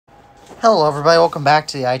Hello everybody, welcome back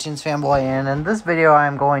to the iTunes Fanboy, and in this video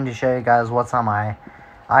I'm going to show you guys what's on my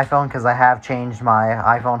iPhone, because I have changed my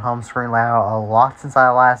iPhone home screen layout a lot since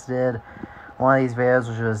I last did one of these videos,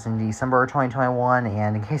 which was in December 2021,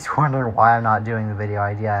 and in case you're wondering why I'm not doing the video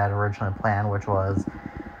idea I had originally planned, which was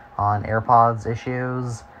on AirPods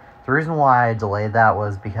issues, the reason why I delayed that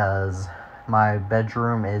was because my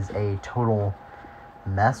bedroom is a total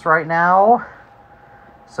mess right now.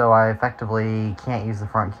 So I effectively can't use the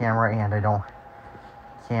front camera, and I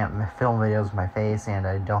can't film videos with my face, and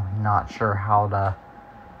not sure how to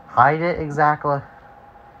hide it exactly,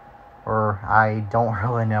 or I don't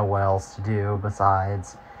really know what else to do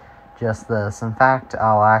besides just this. In fact,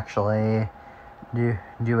 I'll actually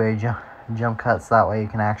do a jump cut so that way you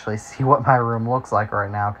can actually see what my room looks like right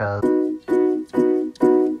now, because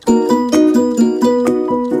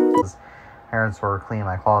parents were cleaning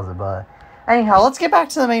my closet. But anyhow, let's get back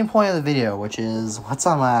to the main point of the video, which is what's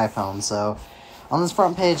on my iPhone. So on this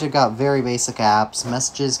front page, I've got very basic apps: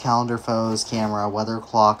 messages, calendar, photos, camera, weather,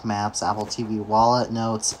 clock, maps, Apple TV, wallet,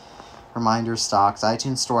 notes, reminders, stocks,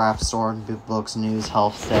 iTunes Store, App Store, books, news,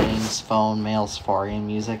 health, settings, phone, mail, Safari, and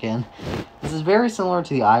music. And this is very similar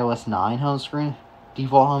to the iOS 9 home screen,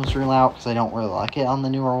 default home screen layout, because I don't really like it on the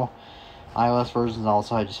newer iOS versions.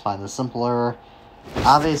 Also, I just find this simpler.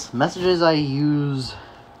 Obvious messages I use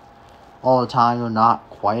all the time, though not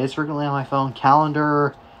quite as frequently on my phone.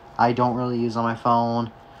 Calendar I don't really use on my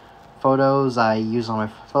phone. Photos I use on my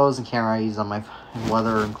photos, and camera I use on my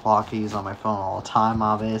weather, and clock I use on my phone all the time,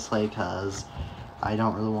 obviously, because I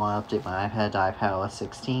don't really want to update my iPad to iPadOS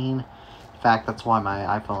 16. In fact, that's why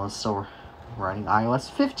my iPhone is still running iOS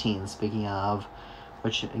 15, speaking of,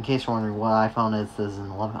 which, in case you're wondering what iPhone is, this is an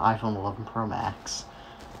iPhone 11 Pro Max.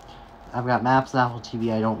 I've got Maps and Apple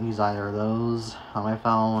TV. I don't use either of those on my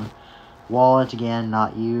phone. Wallet, again,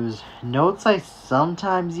 not used. Notes I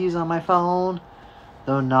sometimes use on my phone,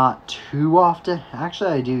 though not too often.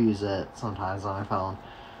 Actually, I do use it sometimes on my phone.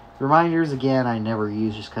 Reminders, again, I never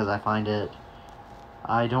use just because I find it,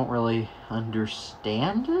 I don't really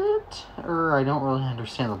understand it, or I don't really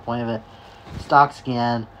understand the point of it. Stocks,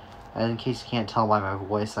 again, in case you can't tell by my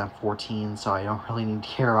voice, I'm 14, so I don't really need to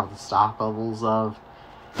care about the stock levels of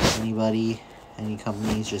any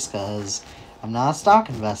companies, just because I'm not a stock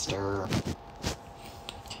investor.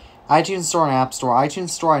 iTunes Store and App Store.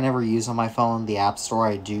 iTunes Store I never use on my phone. The App Store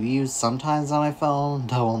I do use sometimes on my phone,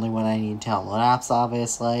 though only when I need to download apps,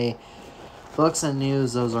 obviously. Books and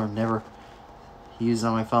news, those are never used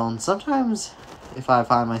on my phone. Sometimes, if I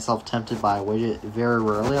find myself tempted by a widget, very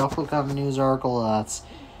rarely I'll click on a news article. That's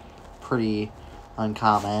pretty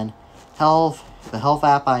uncommon. Health, the health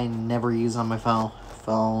app I never use on my phone.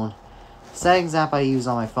 Settings app I use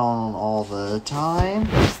on my phone all the time.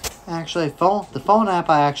 Actually, the phone app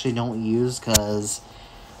I actually don't use, because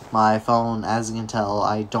my phone, as you can tell,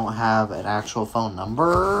 I don't have an actual phone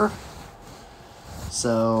number.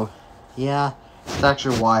 So, yeah, that's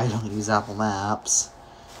actually why I don't use Apple Maps.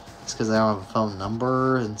 It's because I don't have a phone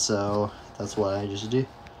number, and so that's what I just do.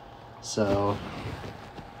 So,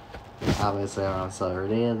 obviously I don't have cellular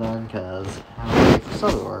data then, because I don't pay for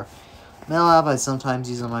cellular. Mail app I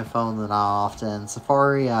sometimes use on my phone, but not often.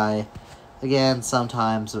 Safari I, again,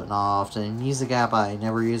 sometimes, but not often. Music app I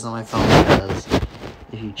never use on my phone, because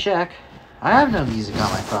if you check, I have no music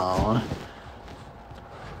on my phone.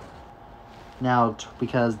 Now,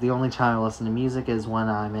 because the only time I listen to music is when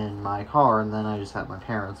I'm in my car, and then I just have my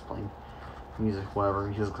parents playing music, whatever,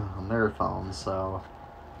 music on their phones, so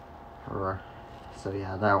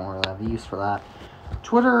yeah, that won't really have use for that.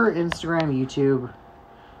 Twitter, Instagram, YouTube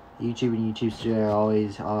and YouTube Studio I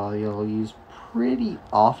always you'll use pretty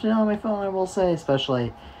often on my phone, I will say,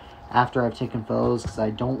 especially after I've taken photos, because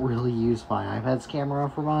I don't really use my iPad's camera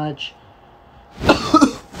for much.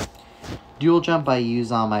 Dual Jump I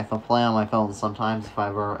use on my phone, play on my phone sometimes if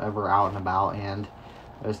I'm ever out and about and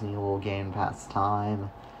I just need a little game to pass the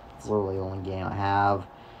time. It's literally the only game I have.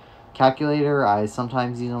 Calculator I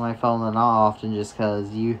sometimes use on my phone, but not often, just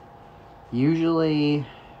because usually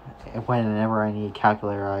whenever I need a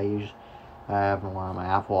calculator, I have one on my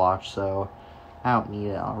Apple Watch, so I don't need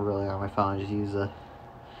it really on my phone. I just use it.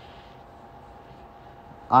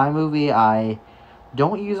 iMovie I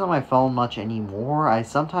don't use on my phone much anymore. I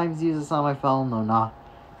sometimes use this on my phone, though not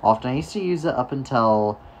often. I used to use it up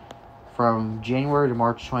until from January to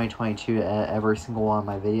March 2022 to edit every single one of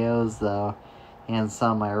my videos, though, and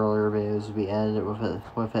some of my earlier videos would be edited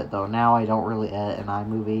with it, though now I don't really edit in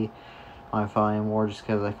iMovie on my phone anymore, just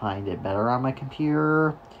because I find it better on my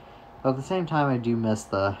computer. But at the same time, I do miss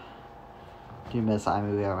iMovie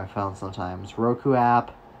on my phone sometimes. Roku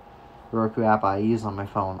app I use on my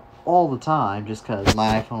phone all the time, just because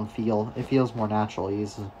my iPhone feels more natural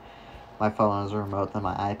using my phone as a remote than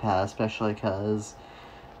my iPad, especially because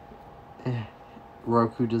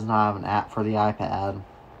Roku does not have an app for the iPad.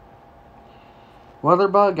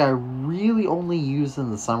 WeatherBug I really only use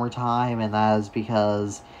in the summertime, and that is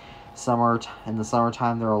because in the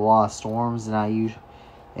summertime there are a lot of storms, and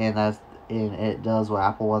it does what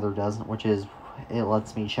Apple Weather doesn't, which is it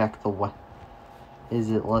lets me check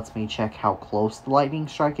how close the lightning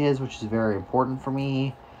strike is, which is very important for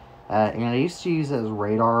me. And I used to use it as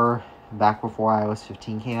radar back before iOS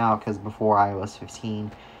 15 came out, because before iOS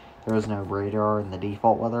 15 there was no radar in the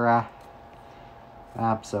default weather app,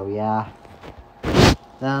 so yeah.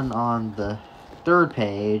 Then on the third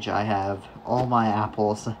page, I have all my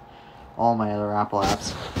other Apple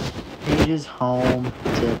apps. Pages, Home,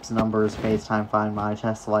 Tips, Numbers, FaceTime, Find My,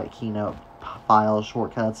 Test Light, Keynote, Files,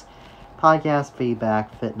 Shortcuts, Podcast,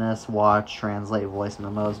 Feedback, Fitness, Watch, Translate, Voice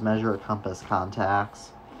Memos, Measure, Compass,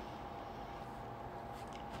 Contacts.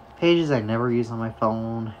 Pages I never use on my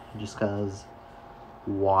phone, just because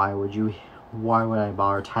why would I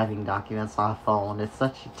bother typing documents on a phone? It's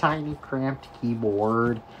such a tiny, cramped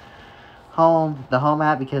keyboard. The Home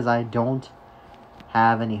app, because I don't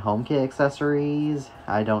have any HomeKit accessories.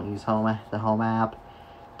 I don't use the Home app.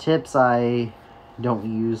 Tips I don't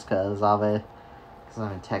use because I'm a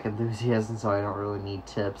tech enthusiast, and so I don't really need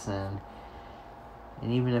tips. And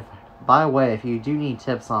even if, by the way, if you do need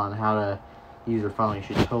tips on how to use your phone, you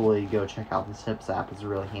should totally go check out the Tips app. It's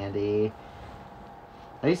really handy.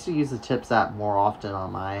 I used to use the Tips app more often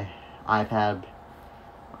on my iPad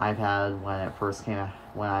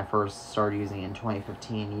when I first started using it in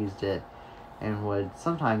 2015. Used it and would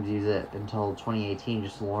sometimes use it until 2018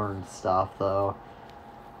 just to learn stuff though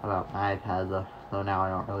about my iPad, though now I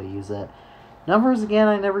don't really use it. Numbers, again,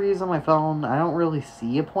 I never use on my phone. I don't really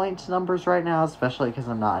see a point to Numbers right now, especially because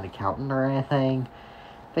I'm not an accountant or anything.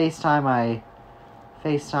 FaceTime I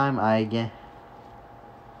again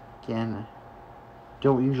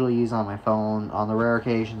don't usually use on my phone. On the rare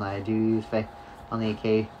occasion that I do use on the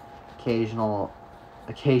occasion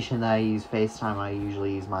that I use FaceTime, I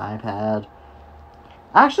usually use my iPad.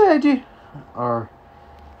 Actually, I do, or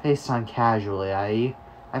FaceTime casually. I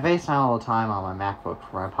FaceTime all the time on my MacBook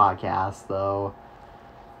for my podcast, though.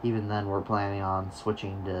 Even then, we're planning on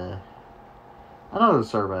switching to another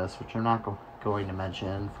service, which I'm not going to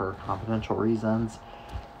mention for confidential reasons.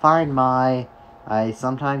 Find My. I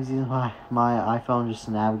sometimes use my iPhone just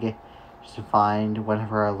to navigate, just to find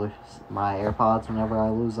whenever I lose my AirPods, whenever I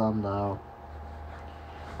lose them, though.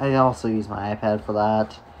 I also use my iPad for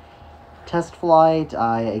that. Test Flight,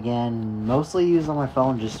 I, again, mostly use on my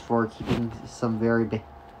phone just for keeping some very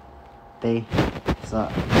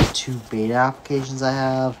two beta applications I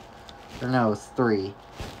have. Or no, it's 3.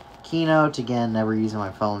 Keynote, again, never use on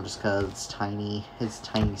my phone just because it's tiny. It's a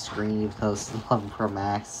tiny screen, even though it's 11 Pro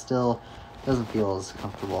Max. Still doesn't feel as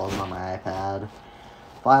comfortable as on my iPad.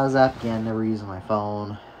 Files app, again, never use on my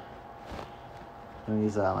phone. Don't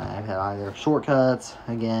use that on my iPad either. Shortcuts,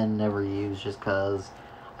 again, never use just because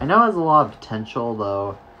I know it has a lot of potential,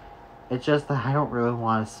 though. It's just that I don't really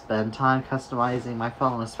want to spend time customizing my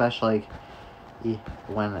phone, especially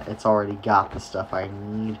when it's already got the stuff I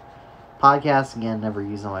need. Podcasts, again, never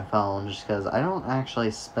use on my phone just because I don't actually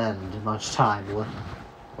spend much time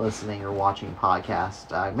listening or watching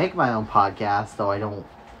podcasts. I make my own podcasts, though I don't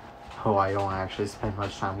actually spend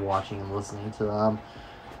much time watching and listening to them.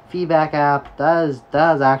 Feedback app, that is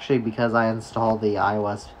actually because I installed the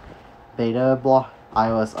iOS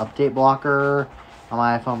update blocker on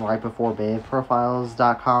my iPhone right before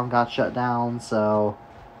babeprofiles.com got shut down, so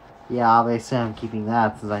yeah, obviously I'm keeping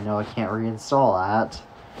that since I know I can't reinstall that.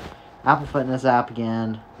 Apple Fitness app,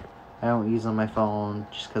 again, I don't use on my phone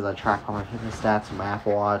just because I track all my fitness stats on my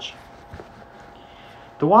Apple Watch.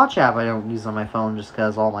 The Watch app I don't use on my phone just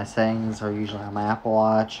because all my settings are usually on my Apple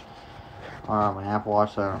Watch, so I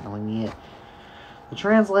don't really need it. The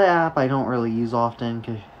Translate app I don't really use often,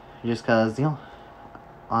 just because,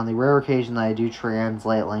 on the rare occasion that I do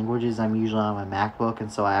translate languages, I'm usually on my MacBook,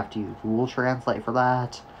 and so I have to use Google Translate for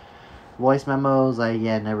that. Voice memos, I,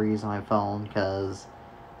 again, never use on my phone, because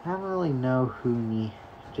I don't really know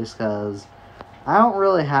just because I don't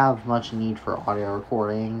really have much need for audio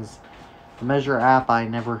recordings. The Measure app I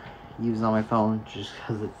never use on my phone, just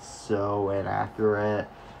because it's so inaccurate.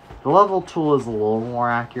 The Level tool is a little more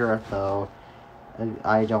accurate, though.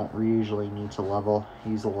 I don't usually need to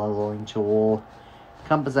use a leveling tool.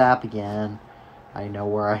 Compass app, again, I know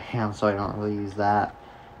where I am, so I don't really use that.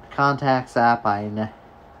 The Contacts app, I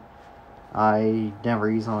never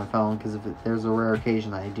use on my phone, because if there's a rare occasion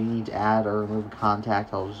that I do need to add or remove a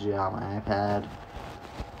contact, I'll just do it on my iPad.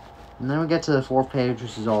 And then we get to the fourth page,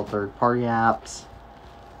 which is all third-party apps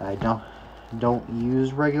that I don't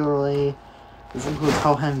use regularly. This includes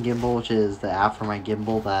Hohem Gimbal, which is the app for my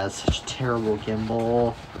gimbal that is such a terrible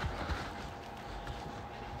gimbal.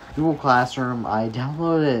 Google Classroom, I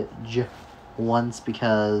downloaded it once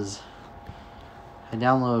because I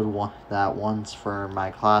downloaded that once for my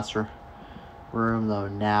classroom, though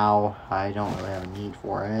now I don't really have a need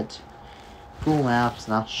for it. Google Maps,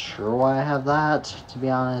 not sure why I have that, to be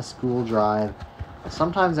honest. Google Drive.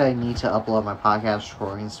 Sometimes I need to upload my podcast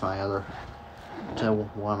recordings to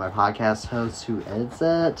one of my podcast hosts who edits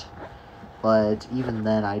it, but even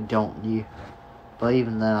then I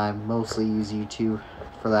mostly use YouTube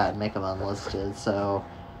for that and make them unlisted, so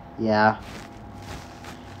yeah.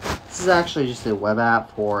 This is actually just a web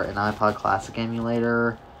app for an iPod Classic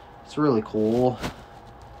emulator. It's really cool.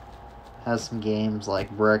 Has some games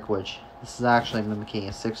like Brick, which this is actually mimicking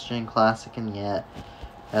a 6th Gen Classic, and yet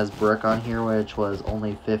has Brick on here, which was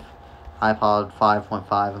only iPod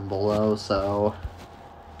 5.5 and below, so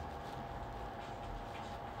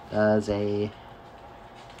that is a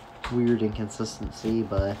weird inconsistency,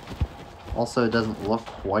 but also it doesn't look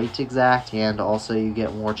quite exact, and also you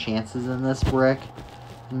get more chances in this Brick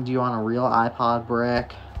than you do on a real iPod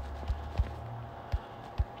Brick.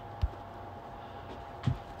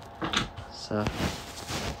 So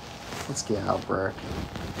let's get out Brick.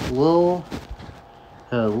 Lil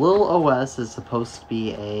OS is supposed to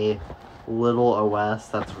be a little OS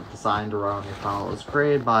that's designed to run on your phone. It was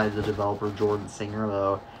created by the developer Jordan Singer,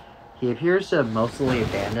 though he appears to have mostly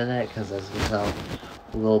abandoned it because, as you can tell,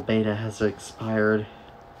 Lil Beta has expired.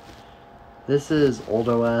 This is Old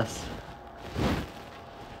OS.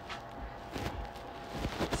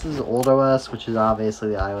 This is Old OS, which is obviously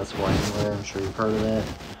the iOS 4 emulator. I'm sure you've heard of it.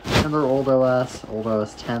 Another Old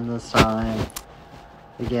OS 10 this time.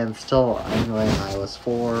 Again, still emulating iOS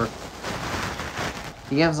 4.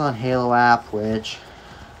 The Amazon Halo app, which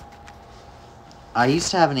I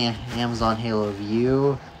used to have an Amazon Halo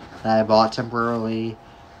View that I bought temporarily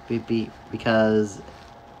because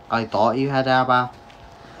I thought you had to have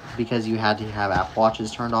Apple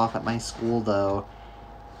Watches turned off at my school, though.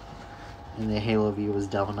 And the Halo View was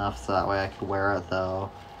dumb enough so that way I could wear it,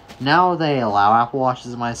 though. Now they allow Apple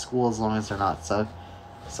Watches in my school as long as they're not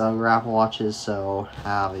cellular Apple Watches, so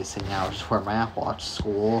I obviously now just wear my Apple Watch to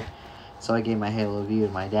school. So I gave my Halo View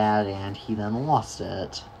to my dad, and he then lost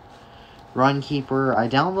it. Runkeeper, I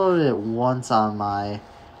downloaded it once on my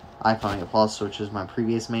iPhone 8 Plus, which is my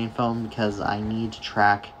previous main phone, because I need to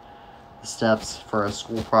track the steps for a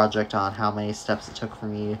school project on how many steps it took for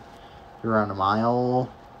me to run a mile.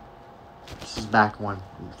 This is back when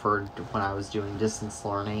I was doing distance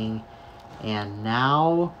learning, and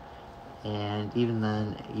now, and even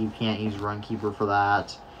then, you can't use Runkeeper for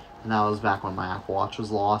that. And that was back when my Apple Watch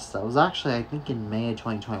was lost. That was actually, I think, in May of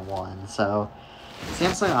 2021. So,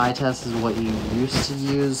 Samsung iTest is what you used to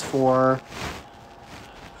use for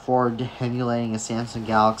emulating a Samsung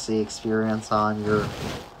Galaxy experience on your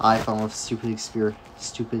iPhone with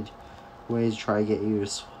stupid ways to try to get you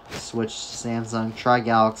to switch to Samsung. Try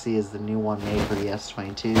Galaxy is the new one made for the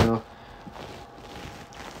S22.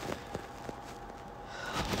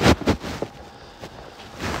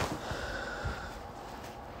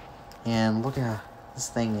 And look at this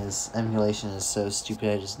thing emulation is so stupid.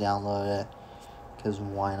 I just downloaded it because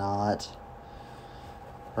why not?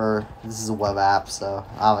 Or this is a web app, so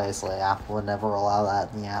obviously Apple would never allow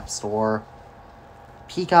that in the App Store.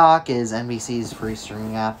 Peacock is NBC's free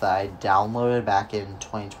streaming app that I downloaded back in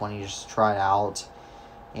 2020 just to try it out.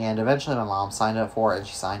 And eventually my mom signed up for it, and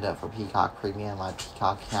she signed up for Peacock Premium, my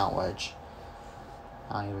Peacock account, which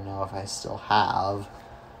I don't even know if I still have.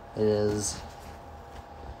 It is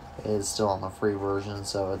still on the free version,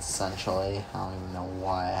 so it's essentially, I don't even know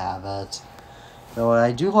why I have it. Though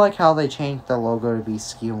I do like how they changed their logo to be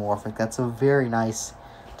skeuomorphic. That's a very nice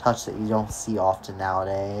touch that you don't see often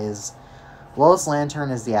nowadays. Lois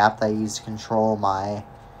Lantern is the app that I use to control my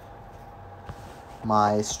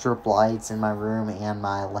strip lights in my room and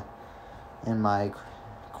my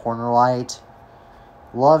corner light.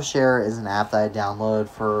 LoveShare is an app that I downloaded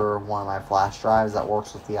for one of my flash drives that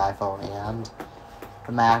works with the iPhone and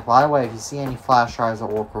the Mac. By the way, if you see any flash drives that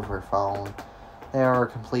work with your phone, they are a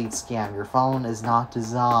complete scam. Your phone is not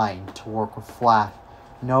designed to work with flash.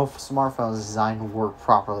 No smartphone is designed to work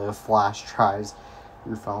properly with flash drives.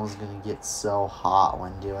 Your phone is going to get so hot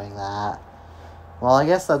when doing that. Well, I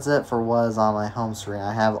guess that's it for what is on my home screen.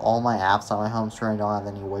 I have all my apps on my home screen. I don't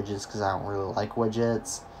have any widgets because I don't really like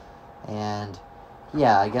widgets. And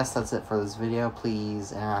yeah, I guess that's it for this video.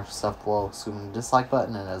 Please interact with stuff below, excluding the dislike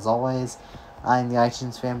button. And as always, I'm the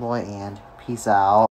iTunes fanboy, and peace out.